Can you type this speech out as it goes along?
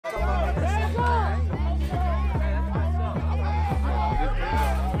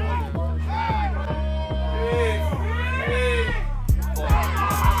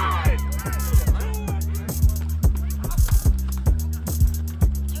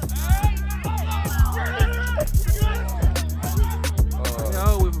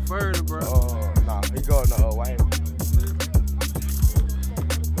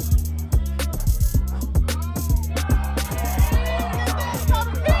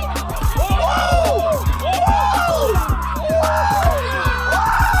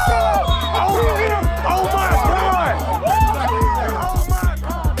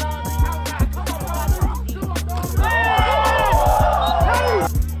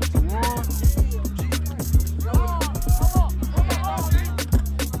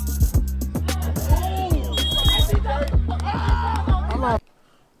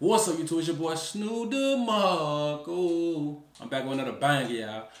What's up, YouTube? It's your boy Snoop the Marco. I'm back with another banger,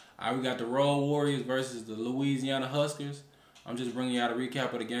 y'all. Alright, we got the Road Warriors versus the Louisiana Huskies. I'm just bringing y'all a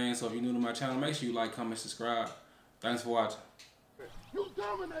recap of the game, so if you're new to my channel, make sure you like, comment, subscribe. Thanks for watching. You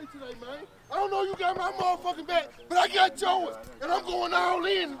dominate today, man. I don't know you got my motherfucking back, but I got yours, and I'm going all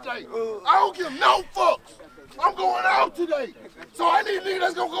in today. I don't give no fucks. I'm going out today. So I need niggas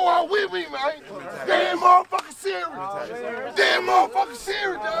that's gonna go out with me, man. Damn motherfucking serious. Damn motherfucking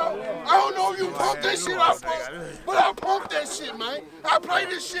serious, dog. I don't know if you pump that shit out, but I pump that shit, man. I play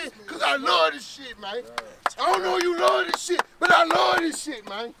this shit because I love this shit, man. I don't know if you love this shit, but I love this shit,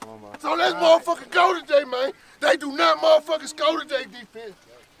 man. So let's motherfucking go today, man. They do not motherfucking score today, defense.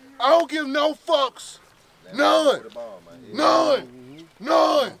 I don't give no fucks. None. None.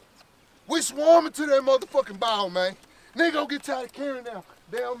 None. We swarming to that motherfucking ball, man. Nigga don't get tired of carrying now.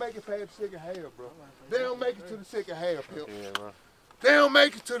 They don't make it past the second half, bro. They don't make it to the second half, pimp. They don't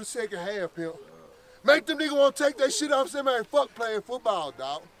make it to the second half, pimp. Make them niggas want to take that shit off and say, man, fuck playing football,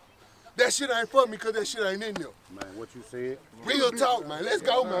 dog. That shit ain't for me because that shit ain't in there. Man, what you said? Real talk, man. Let's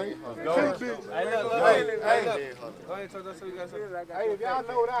go, man. Hey, if y'all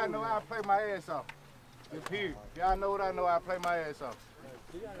know what I know, I'll play my ass off. If y'all know what I know, I'll play my ass off.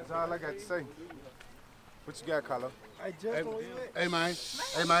 That's all I got to say. What you got, Carlo? Hey, man.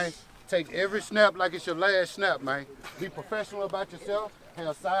 Hey, man. Take every snap like it's your last snap, man. Be professional about yourself.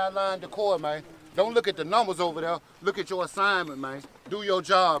 Have sideline decor, man. Don't look at the numbers over there. Look at your assignment, man. Do your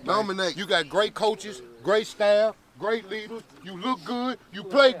job, man. Dominate. You got great coaches, great staff, great leaders. You look good. You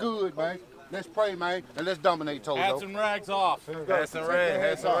play good, man. Let's pray, man, and let's dominate, Toto. Have some rags off. Have some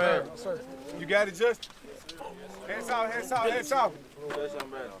rags. You got it, Justin? Hands off.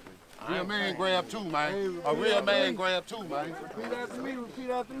 Real man grab two, man. A real man grab two, man. Repeat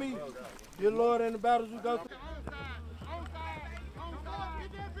after me. Dear Lord, in the battles we go through.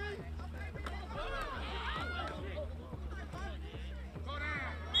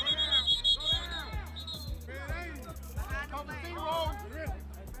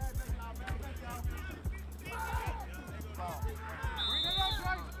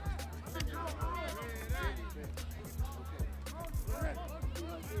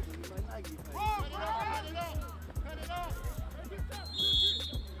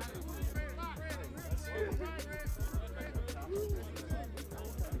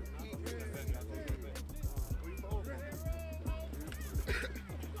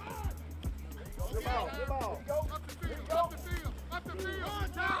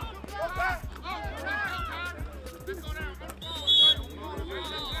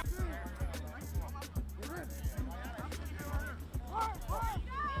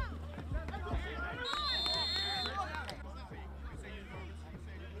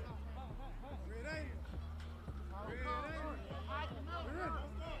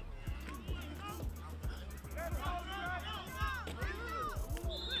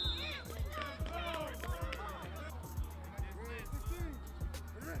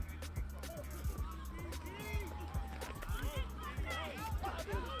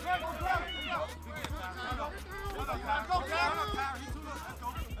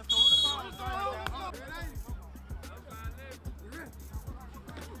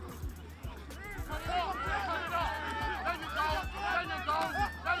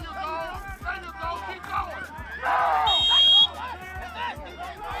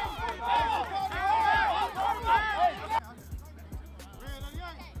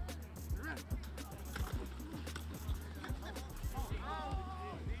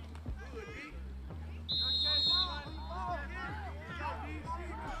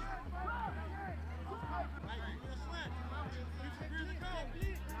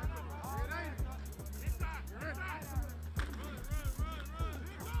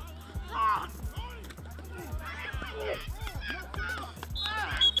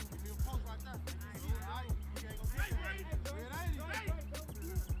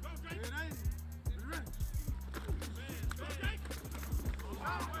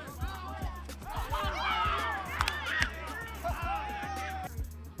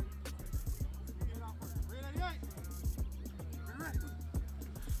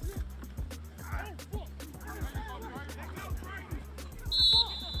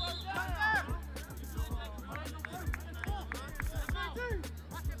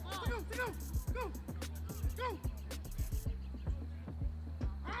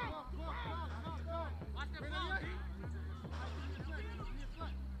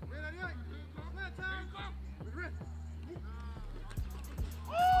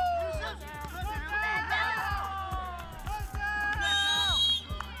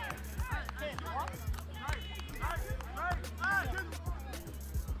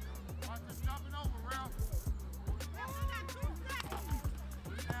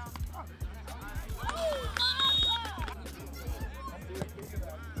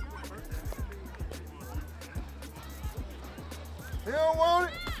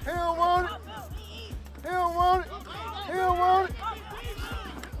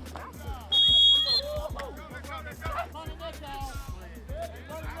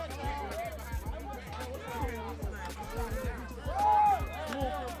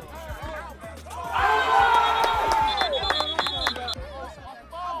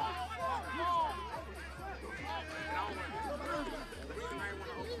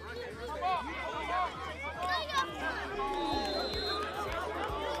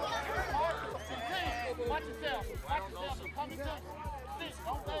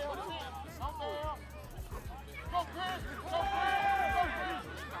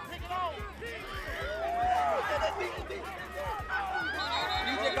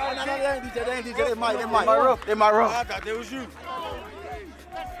 DJ, they might rough. They might rough. I thought that was you.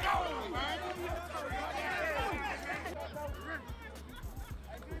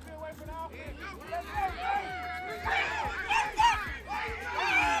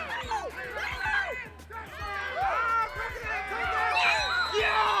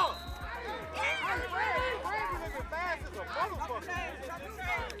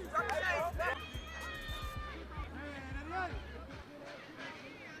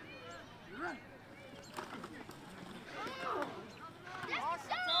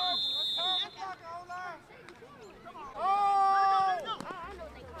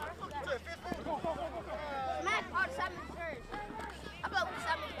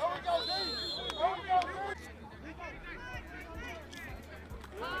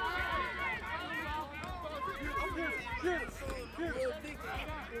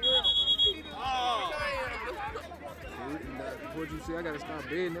 What you see, I gotta stop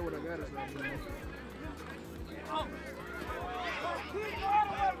betting. That's what I gotta stop doing.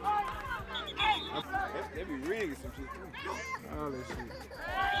 They be rigging some shit too. All that shit.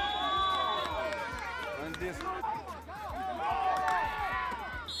 Undisciplined.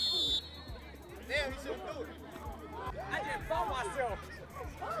 Damn, he shouldn't do it. I just saw myself.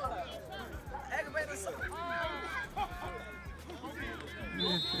 Aggravated something.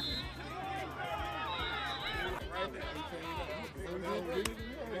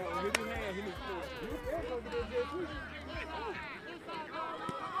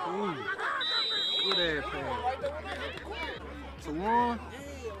 Good ass pass. To one.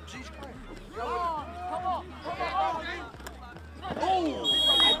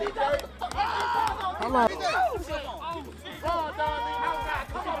 Hold on.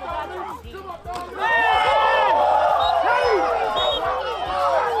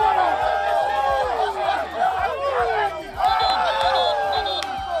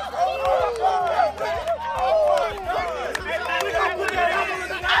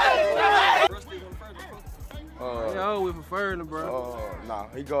 Yo, we prefer him, bro. Nah,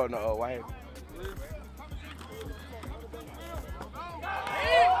 he going to White.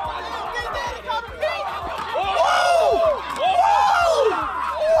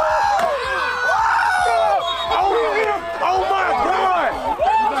 Oh my God!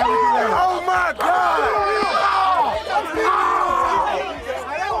 Oh my God!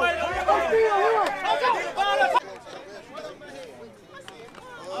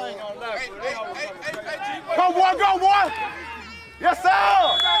 Go one, go one! Yes sir!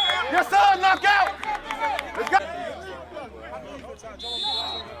 Yes sir, knock out! Let's go!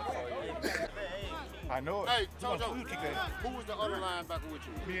 I know it. Hey, Jojo, who was the other linebacker with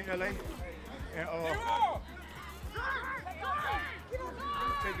you? Me in LA. And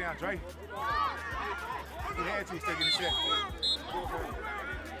take down Dre. He had to, he's taking the shot.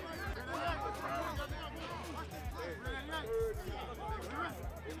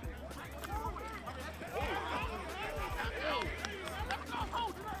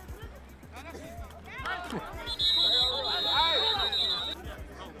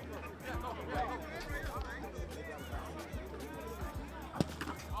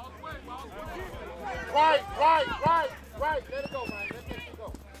 Right. Let it go, man. Let it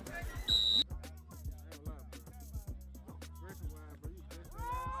go.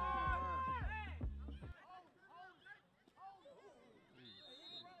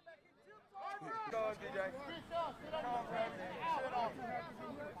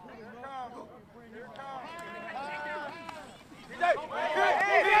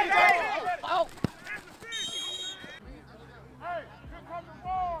 Hey, here comes the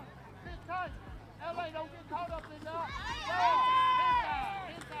ball. Sit tight. LA, don't get caught up in that.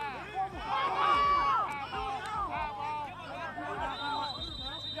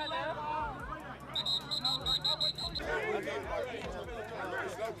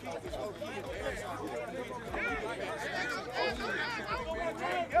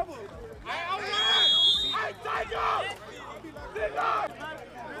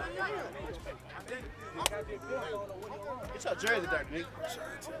 It's your jersey there, Nick.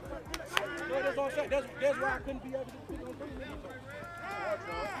 That's why I couldn't be able to pick on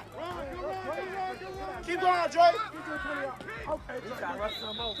Keep going, Dre. Okay, He trying to rush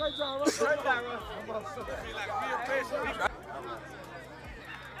some more. Straight trying to rush some more.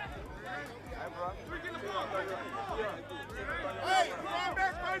 Hey, going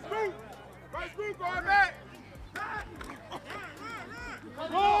back, first group. First group going back. Cut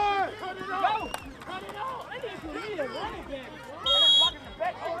it off. Cut it off. Cut it off. They need to be a running back.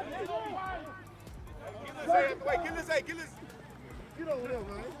 out the way. Get this, hey, get this. Get over there,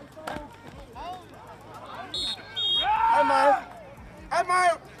 man. Hey, man. Hey, man.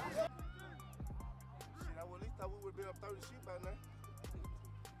 Shit, at least thought we would have been up 30 sheep by now.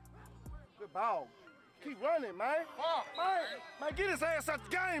 Good ball. Keep running, man. Man, get his ass out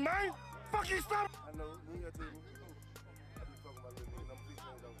the game, man. Fuck you, stop. I know, you ain't got to tell me. I be fucking my little nigga. I'm pleased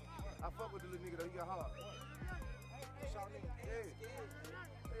though. I fuck with the little nigga though. He got hard. Shot nigga. Yeah.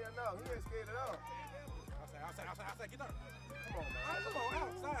 Yeah, no, he ain't scared at all. Outside, get up. Come on, man. Come on,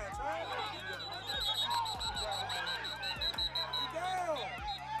 outside, try. Get down.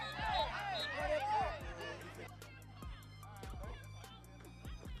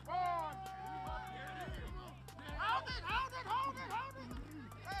 Hold it.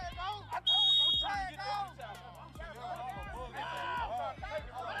 There you go. I told you, try it go.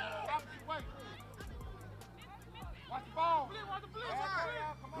 Wait. Watch the ball. Watch the blue side.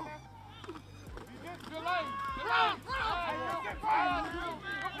 Come on, man. Good lane.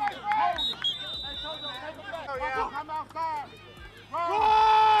 Come outside.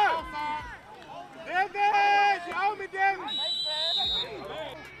 Outside. David, you owe me, David.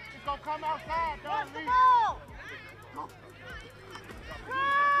 He's gonna come outside. Don't leave.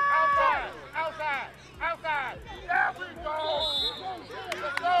 Outside. There we go.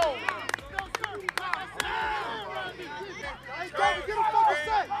 Let's go. Hey, David, get a fucking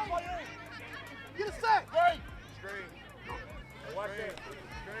sack. Get a sack. Great. Screen. Watch that.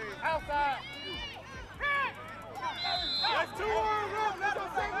 Screen. Outside. That's 2 1. That's what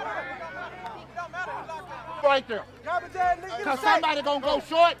I'm saying. Right there. Garbage ass nigga. Because somebody gonna go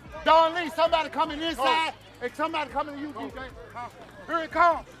short. Don Lee, somebody coming inside, and somebody coming to you, DJ. Here it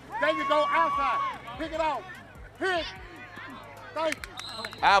comes. There you go, outside. Pick it off. Hit. Thank you.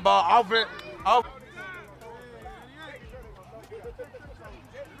 Eyeball, off it. Off.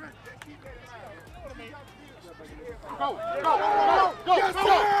 Go. Yes,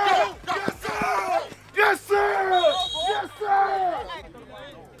 sir. Yes, sir. Yes, sir.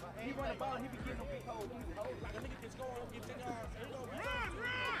 He run the ball, he be getting a big hole. That nigga just go on, get in there.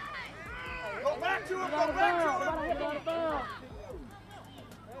 Go back to him.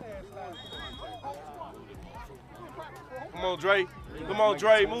 Come on,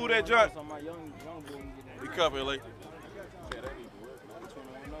 Dre. Move that jump. He covered late.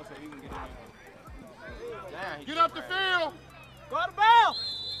 Get up the field. Go to the ball.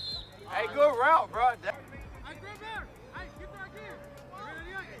 Hey, good route, bro. Hey, grab there. Hey, get there again.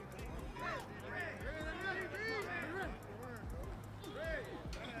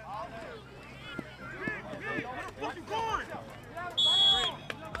 What you going?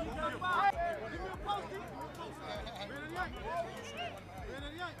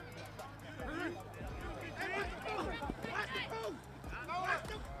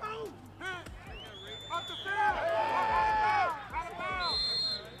 Up the field! Out of bounds!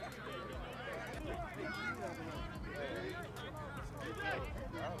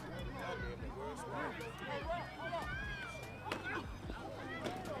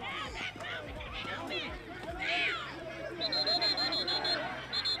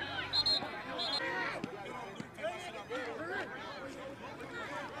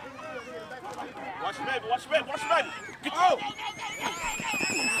 Watch your baby. Get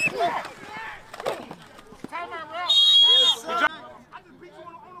Time out, Ralph. Good job. I just beat you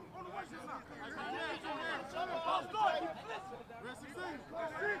on the West side.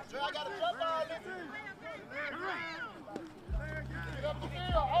 I got a jump ball. Get up the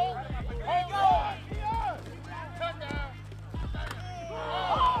field. Hold on. Touchdown.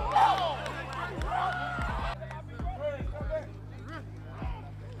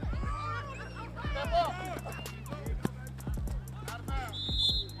 Step up. Out of bounds.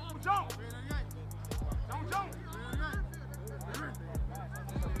 Jump. Don't jump.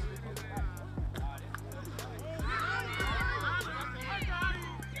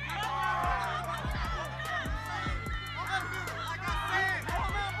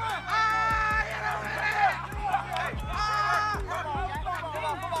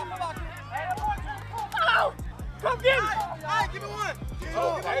 Come get it! Hey, give me one.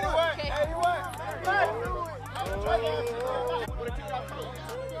 81.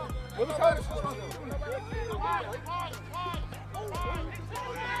 What the coach?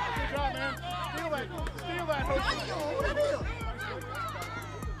 Good job, man. Steal that.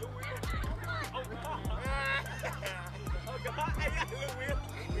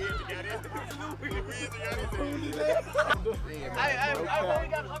 Hey, we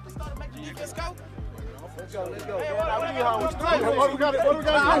got up to start to make the defense go. Let's go. What do we got to do?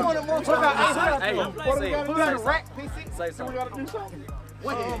 Hey, What do we got to do? say something. We got to do something.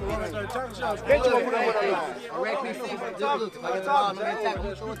 What is it? Bet you gonna put him on the line. A red piece of just look. I get the ball, no man tap.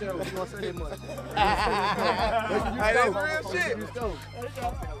 Who's going to you gonna say that much? Hey, that's real shit.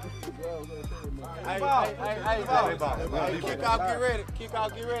 Hey, kick off, get ready. Kick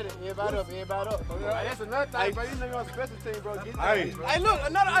off, get ready. Everybody up, everybody up. That's another thing, bro. You know you're on special team, bro. Get Hey, look,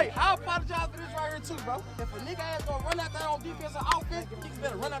 another, hey, I apologize for this right here too, bro. If a nigga ass gonna run out there on defense or offense, niggas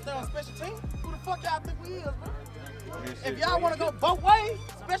better run out there on special team. Who the fuck y'all think we is, bro? If y'all wanna go both ways,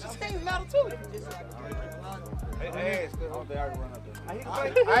 special teams matter too. Hey,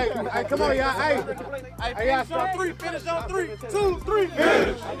 come on, y'all. Hey, Finish on three, finish on 3, 2, 3,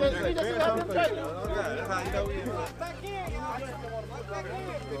 finish. That's how you know we is.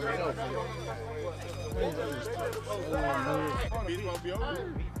 It's gonna be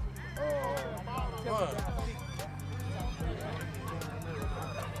over.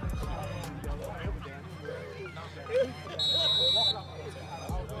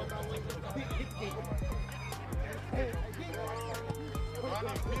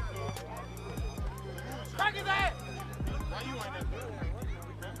 Crack his ass. Why you ain't that good?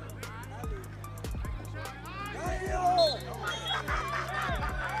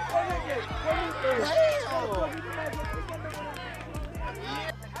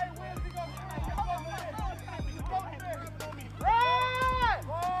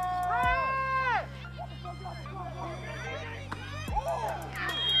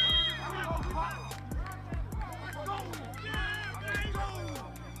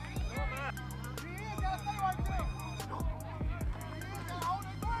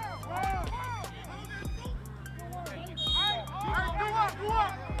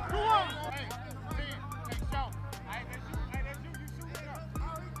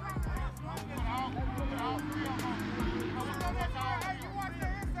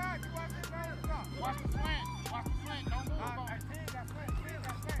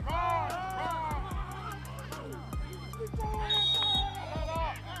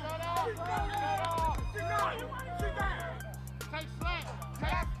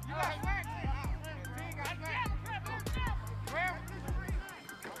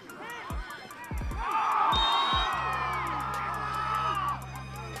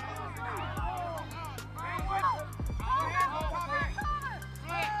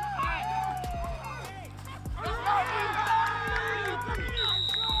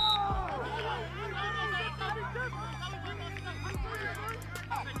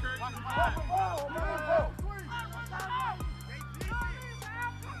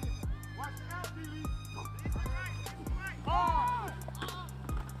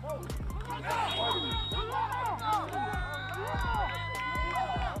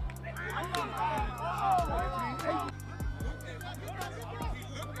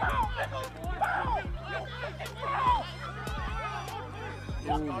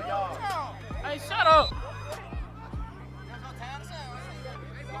 Hey, shut up.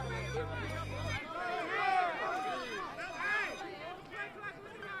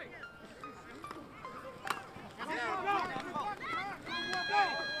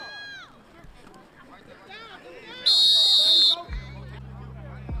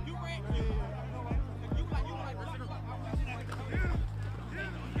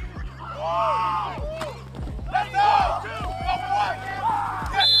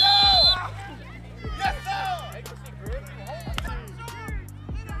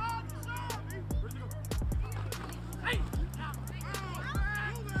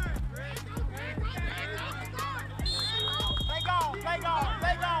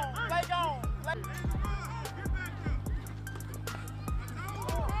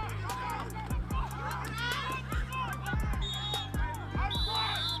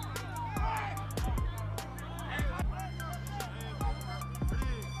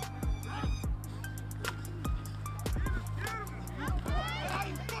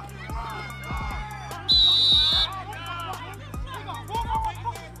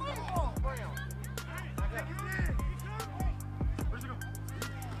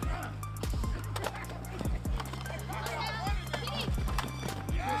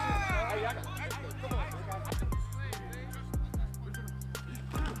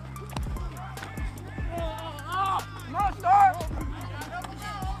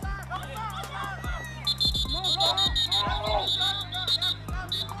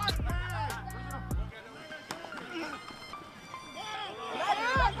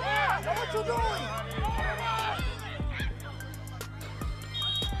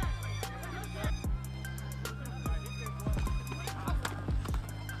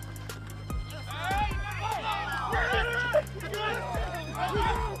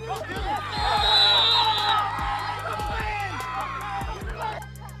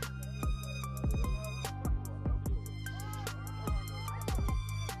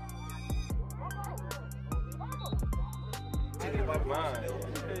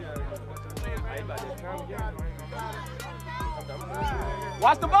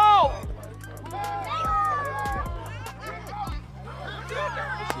 Watch the ball.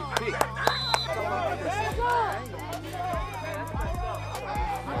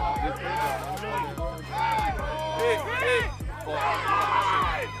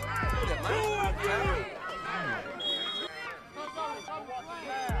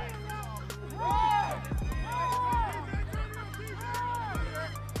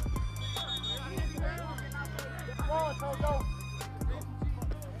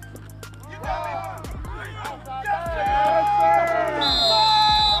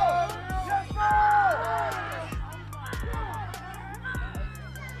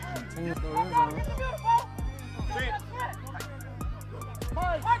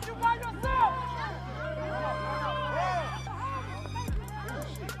 Watch you by yourself.